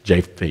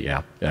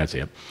 Yeah, that's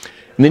it.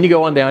 And then you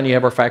go on down, you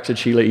have Arphaxad,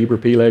 Shelah, Eber,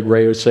 Peleg,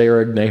 Reu,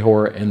 Serug,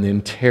 Nahor, and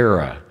then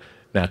Terah.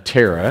 Now,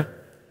 Terah,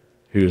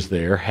 who is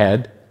there,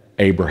 had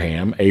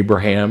Abraham.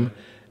 Abraham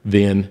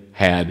then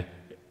had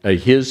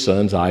his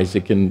sons,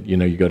 Isaac, and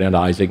you go down to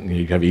Isaac, and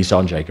you have Esau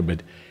and Jacob.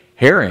 But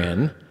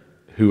Haran,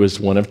 who was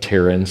one of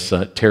Terah's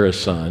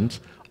sons,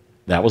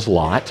 that was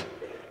Lot.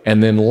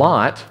 And then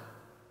Lot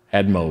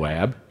had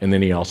Moab, and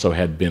then he also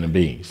had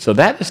Ben-Abi. So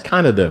that is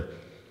kind of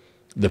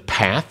the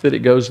path that it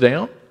goes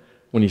down.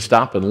 When you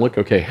stop and look,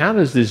 okay, how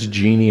does this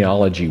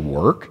genealogy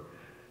work?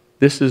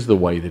 This is the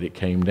way that it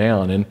came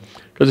down. And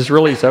because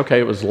it's okay,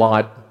 it was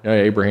Lot,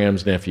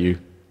 Abraham's nephew,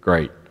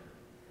 great.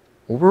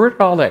 Well, where did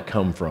all that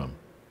come from?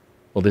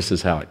 Well, this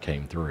is how it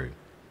came through.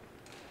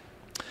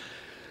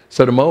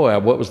 So to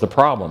Moab, what was the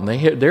problem?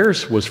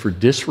 Theirs was for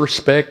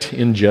disrespect,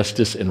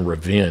 injustice, and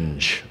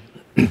revenge.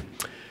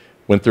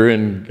 Went through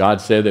and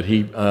God said that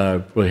he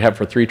will have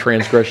for 3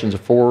 transgressions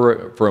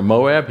for a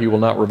Moab, he will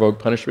not revoke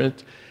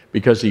punishment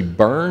because he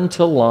burned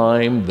to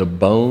lime the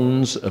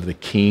bones of the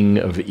king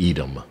of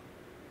Edom.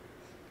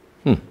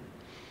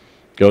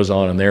 Goes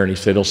on in there and he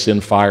said he'll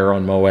send fire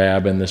on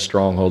Moab and the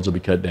strongholds will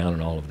be cut down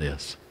and all of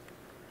this.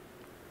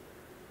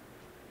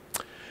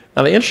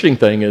 Now the interesting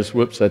thing is,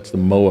 that's the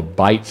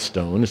Moabite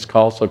stone. It's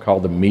also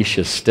called the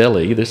Mesha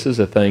Stele. This is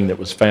a thing that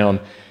was found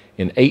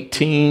in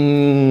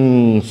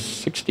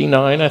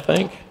 1869, I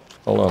think.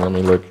 Hold on, let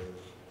me look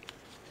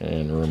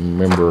and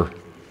remember.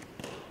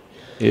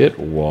 It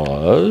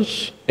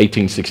was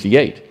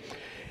 1868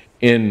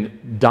 in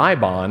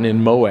Dibon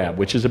in Moab,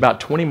 which is about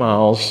 20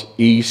 miles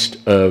east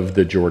of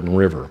the Jordan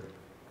River.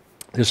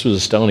 This was a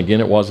stone,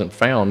 again, it wasn't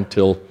found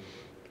until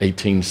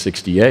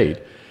 1868.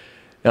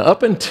 Now,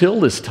 up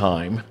until this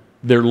time,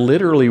 there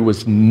literally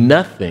was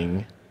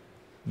nothing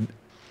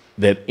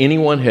that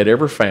anyone had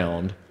ever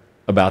found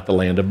about the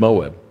land of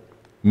Moab.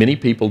 Many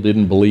people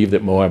didn't believe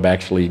that Moab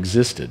actually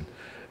existed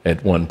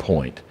at one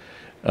point.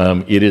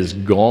 It is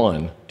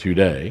gone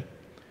today,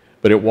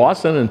 but it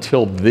wasn't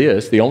until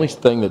this, the only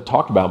thing that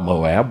talked about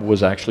Moab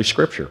was actually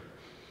Scripture.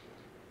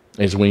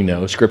 As we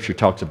know, Scripture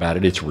talks about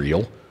it, it's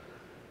real.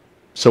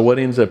 So what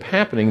ends up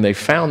happening, they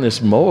found this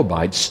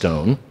Moabite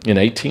stone in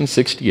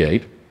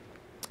 1868,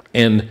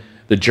 and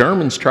the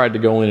Germans tried to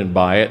go in and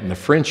buy it, and the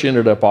French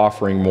ended up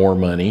offering more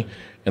money,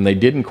 and they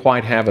didn't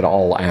quite have it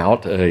all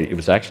out. It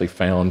was actually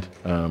found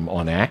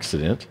on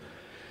accident.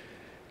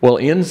 Well,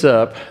 it ends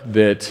up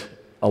that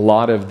a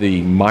lot of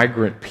the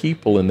migrant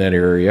people in that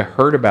area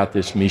heard about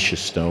this Mesha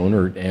stone,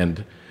 or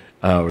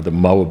the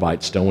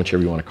Moabite stone,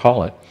 whichever you want to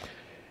call it,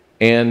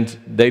 and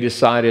they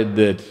decided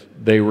that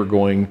they were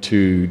going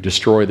to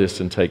destroy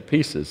this and take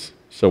pieces.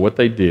 So what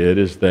they did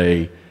is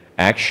they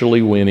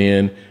actually went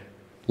in,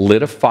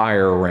 lit a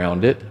fire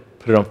around it,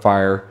 put it on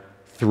fire,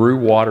 threw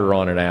water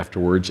on it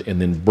afterwards,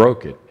 and then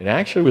broke it. It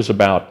actually was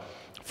about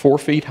 4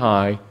 feet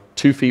high,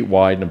 2 feet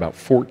wide, and about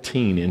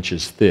 14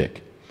 inches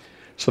thick.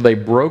 So they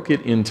broke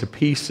it into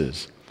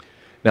pieces.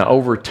 Now,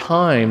 over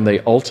time, they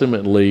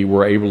ultimately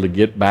were able to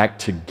get back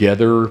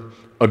together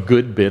a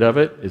good bit of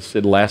it. It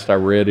said, last I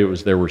read,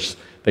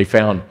 they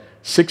found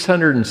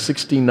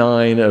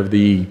 669 of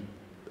the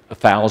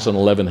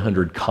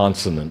 1,100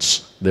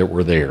 consonants that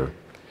were there.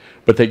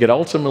 But they could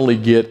ultimately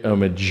get a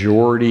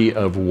majority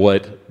of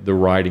what the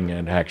writing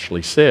had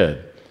actually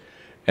said.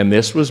 And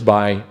this was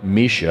by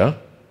Mesha,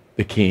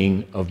 the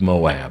king of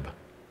Moab.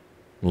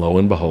 Lo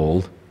and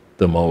behold,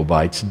 the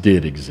Moabites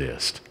did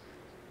exist.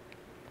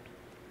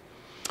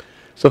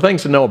 So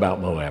things to know about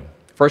Moab.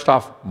 First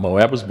off,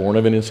 Moab was born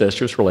of an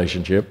incestuous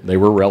relationship. They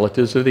were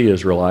relatives of the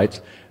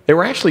Israelites. They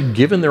were actually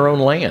given their own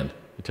land,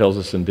 it tells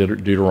us in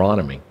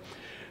Deuteronomy.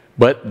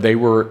 But they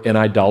were an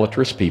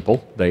idolatrous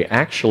people. They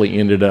actually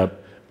ended up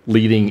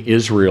leading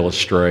Israel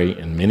astray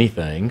in many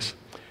things.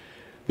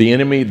 They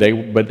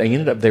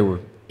were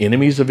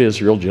enemies of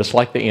Israel, just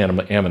like the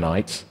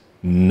Ammonites.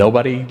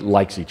 Nobody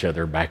likes each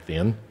other back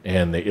then,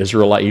 and the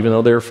Israelites, even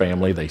though they're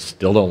family, they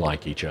still don't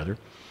like each other.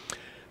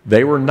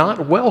 They were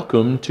not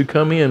welcome to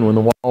come in when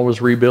the wall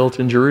was rebuilt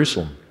in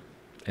Jerusalem.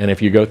 And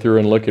if you go through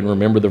and look and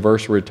remember the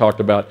verse where it talked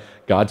about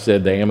God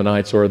said the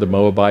Ammonites or the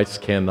Moabites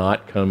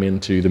cannot come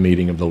into the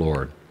meeting of the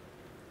Lord.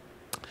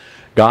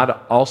 God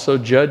also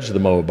judged the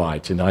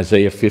Moabites in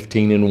Isaiah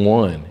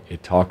 15:1.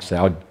 It talks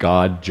how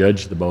God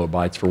judged the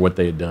Moabites for what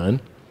they had done.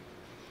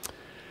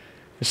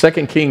 In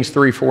 2 Kings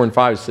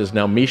 3:4-5 it says,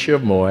 Now Mesha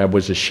of Moab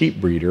was a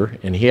sheep breeder,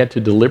 and he had to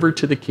deliver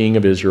to the king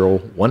of Israel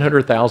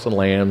 100,000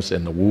 lambs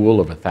and the wool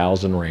of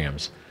 1,000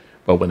 rams.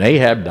 But when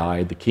Ahab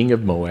died, the king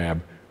of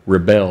Moab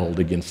rebelled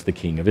against the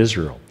king of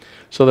Israel.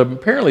 So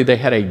apparently they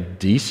had a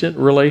decent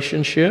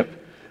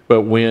relationship,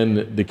 but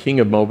when the king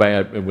of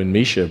Moab, when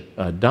Ahab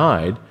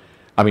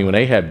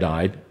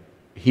died,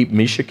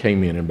 Mesha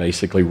came in and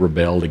basically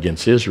rebelled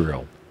against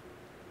Israel.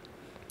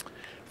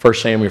 1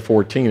 Samuel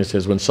 14, it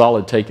says, When Saul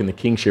had taken the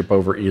kingship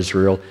over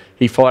Israel,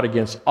 he fought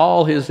against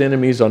all his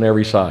enemies on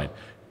every side.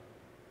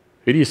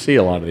 Who do you see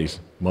a lot of these?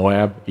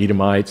 Moab,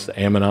 Edomites, the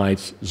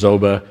Ammonites,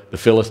 Zobah, the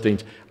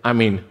Philistines. I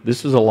mean,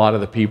 this is a lot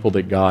of the people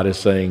that God is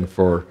saying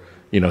for,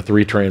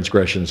 3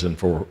 transgressions and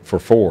for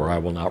 4, I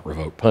will not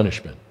revoke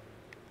punishment.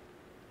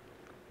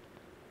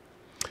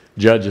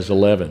 Judges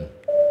 11.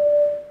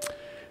 It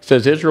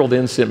says, Israel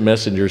then sent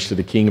messengers to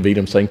the king of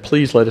Edom saying,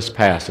 Please let us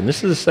pass. And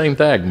this is the same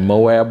thing.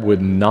 Moab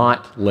would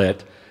not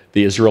let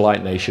the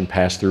Israelite nation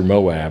pass through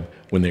Moab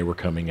when they were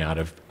coming out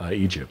of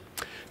Egypt.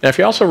 Now, if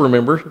you also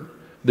remember,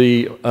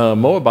 the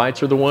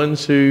Moabites are the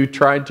ones who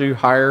tried to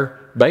hire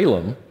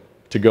Balaam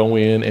to go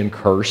in and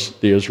curse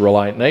the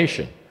Israelite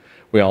nation.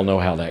 We all know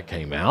how that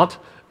came out.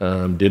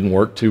 Didn't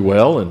work too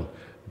well, and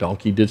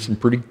donkey did some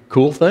pretty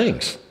cool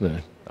things.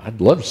 I'd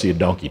love to see a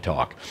donkey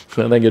talk.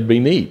 I think it'd be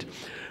neat.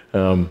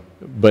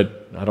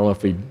 But I don't know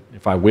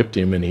if I whipped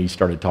him and he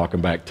started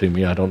talking back to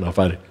me. I don't know if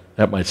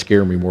that might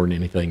scare me more than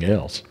anything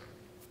else.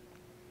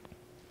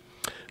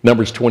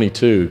 Numbers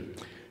 22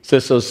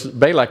 says, so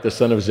Balak, the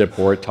son of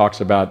Zippor, it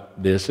talks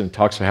about this and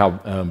talks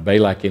about how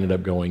Balak ended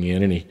up going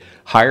in, and he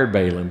hired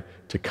Balaam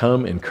to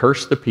come and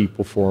curse the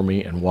people for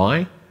me. And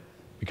why?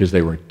 Because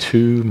they were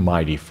too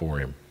mighty for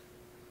him.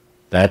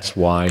 That's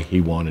why he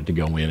wanted to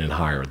go in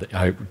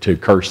and to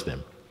curse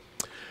them.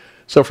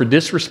 So for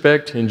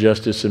disrespect,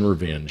 injustice, and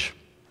revenge,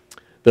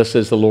 thus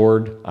says the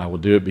Lord, I will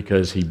do it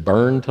because he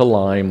burned to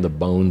lime the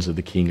bones of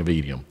the king of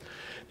Edom.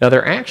 Now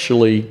there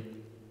actually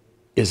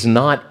is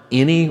not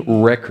any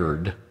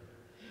record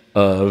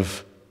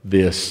of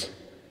this,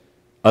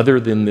 other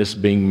than this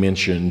being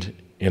mentioned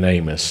in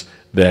Amos,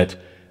 that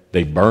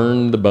they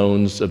burned the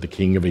bones of the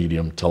king of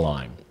Edom to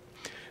lime.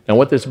 Now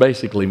what this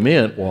basically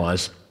meant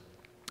was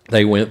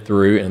they went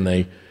through and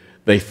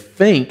they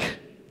think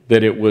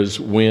that it was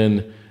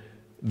when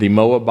the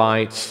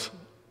Moabites,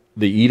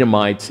 the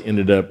Edomites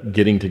ended up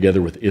getting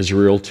together with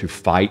Israel to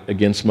fight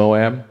against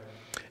Moab.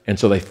 And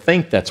so they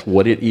think that's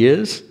what it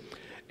is.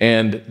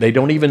 And they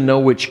don't even know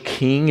which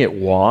king it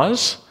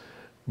was.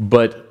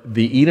 But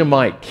the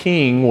Edomite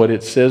king, what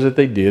it says that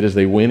they did is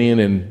they went in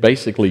and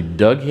basically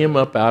dug him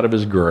up out of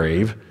his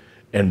grave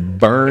and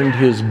burned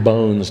his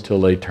bones till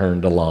they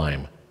turned to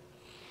lime.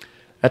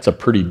 That's a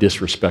pretty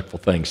disrespectful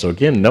thing. So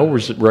again, no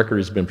record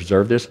has been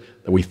preserved this.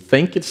 We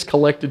think it's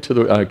connected to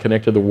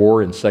the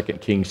war in 2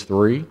 Kings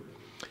 3.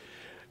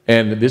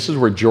 And this is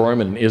where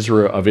Joram and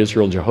Israel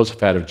and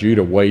Jehoshaphat of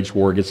Judah waged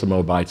war against the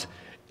Moabites.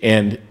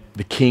 And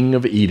the king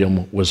of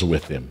Edom was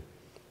with them.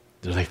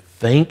 Do they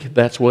think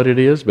that's what it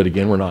is? But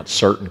again, we're not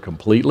certain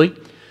completely.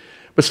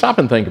 But stop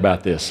and think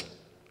about this.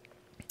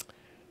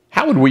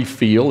 How would we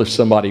feel if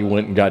somebody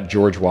went and got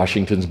George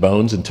Washington's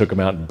bones and took them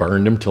out and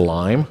burned them to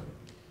lime?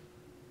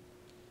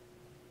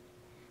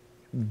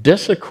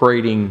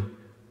 Desecrating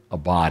a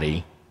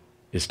body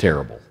is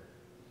terrible.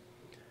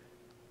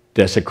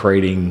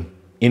 Desecrating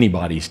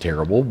anybody's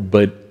terrible,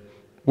 but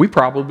we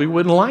probably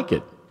wouldn't like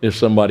it if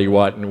somebody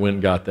went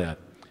and got that.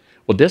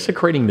 Well,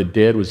 desecrating the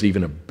dead was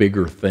even a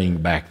bigger thing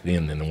back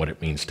then than what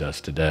it means to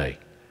us today.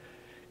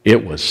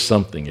 It was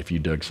something if you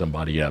dug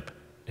somebody up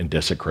and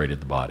desecrated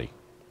the body.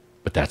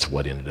 But that's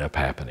what ended up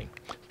happening.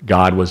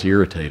 God was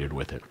irritated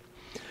with it.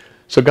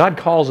 So God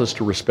calls us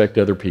to respect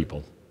other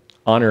people.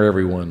 Honor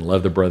everyone,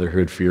 love the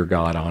brotherhood, fear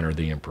God, honor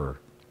the emperor.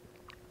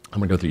 I'm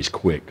going to go through these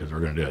quick because we're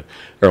going to do it.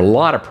 There are a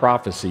lot of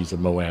prophecies of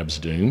Moab's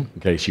doom,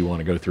 in case you want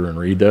to go through and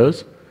read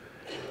those.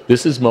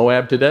 This is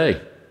Moab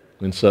today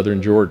in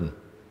southern Jordan.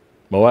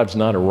 Moab's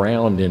not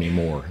around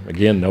anymore.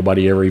 Again,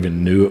 nobody ever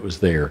even knew it was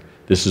there.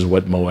 This is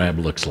what Moab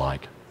looks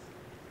like.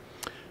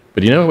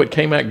 But you know what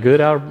came out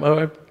good out of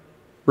Moab?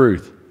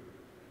 Ruth.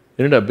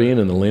 Ended up being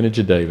in the lineage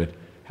of David.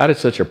 How did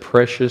such a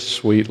precious,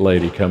 sweet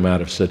lady come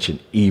out of such an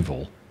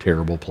evil,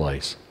 terrible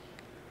place?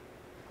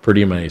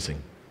 Pretty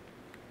amazing.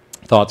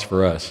 Thoughts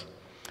for us.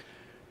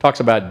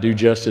 Talks about do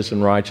justice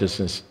and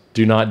righteousness.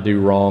 Do not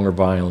do wrong or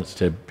violence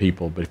to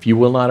people. But if you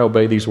will not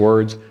obey these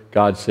words,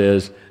 God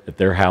says that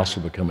their house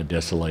will become a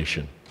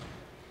desolation.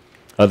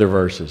 Other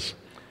verses.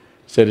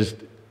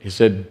 He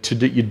said,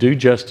 you do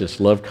justice,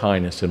 love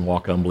kindness, and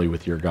walk humbly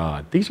with your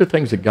God. These are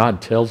things that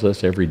God tells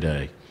us every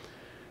day.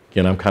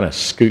 Again, I'm kind of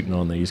scooting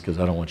on these because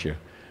I don't want you.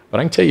 But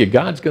I can tell you,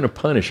 God's going to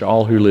punish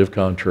all who live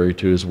contrary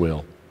to his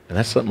will. And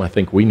that's something I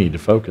think we need to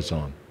focus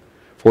on.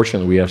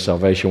 Fortunately, we have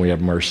salvation, we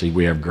have mercy,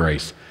 we have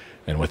grace.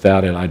 And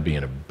without it, I'd be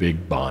in a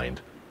big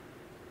bind.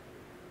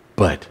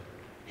 But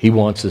he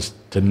wants us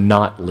to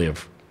not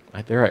live.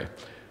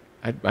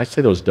 I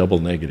say those double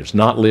negatives.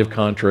 Not live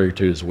contrary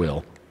to his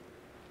will.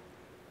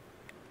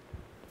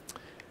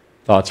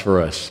 Thoughts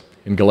for us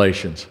in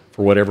Galatians.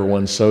 For whatever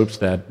one sows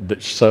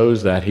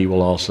that he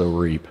will also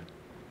reap.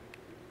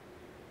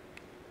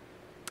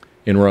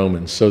 In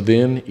Romans. So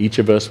then each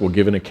of us will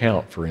give an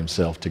account for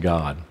himself to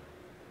God.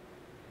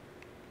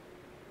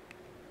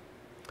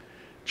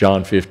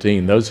 John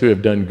 15. Those who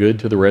have done good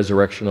to the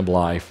resurrection of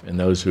life, and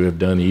those who have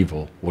done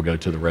evil will go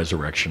to the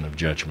resurrection of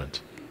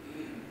judgment.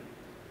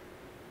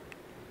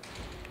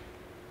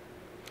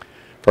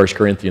 1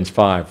 Corinthians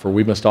 5, for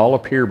we must all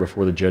appear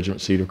before the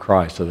judgment seat of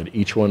Christ, so that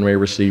each one may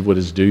receive what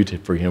is due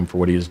for him for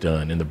what he has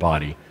done in the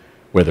body,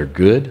 whether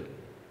good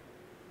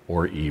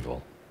or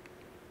evil.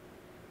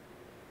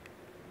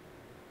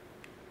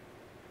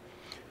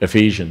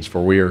 Ephesians,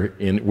 for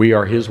we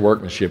are his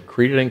workmanship,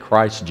 created in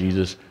Christ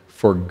Jesus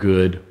for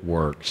good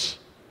works.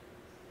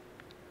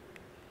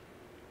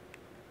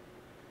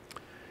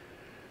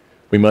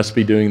 We must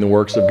be doing the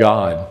works of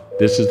God.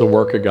 This is the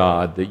work of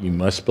God, that you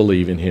must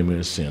believe in him who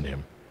has sent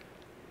him.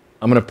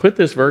 I'm going to put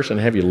this verse and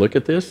have you look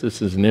at this.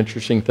 This is an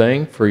interesting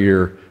thing for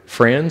your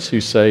friends who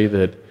say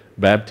that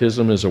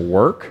baptism is a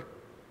work.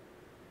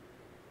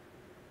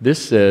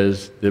 This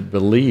says that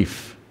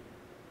belief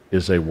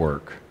is a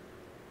work.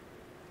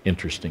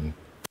 Interesting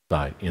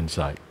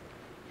insight.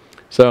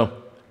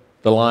 So,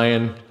 the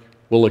lion,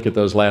 we'll look at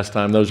those last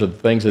time. Those are the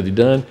things that he'd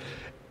done.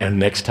 And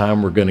next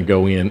time we're going to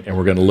go in and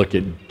we're going to look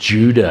at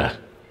Judah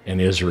and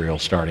Israel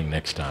starting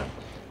next time.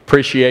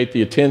 Appreciate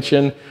the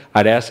attention.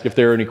 I'd ask if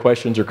there are any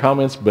questions or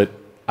comments, but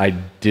I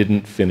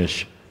didn't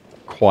finish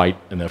quite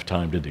enough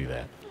time to do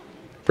that.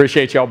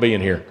 Appreciate y'all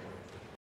being here.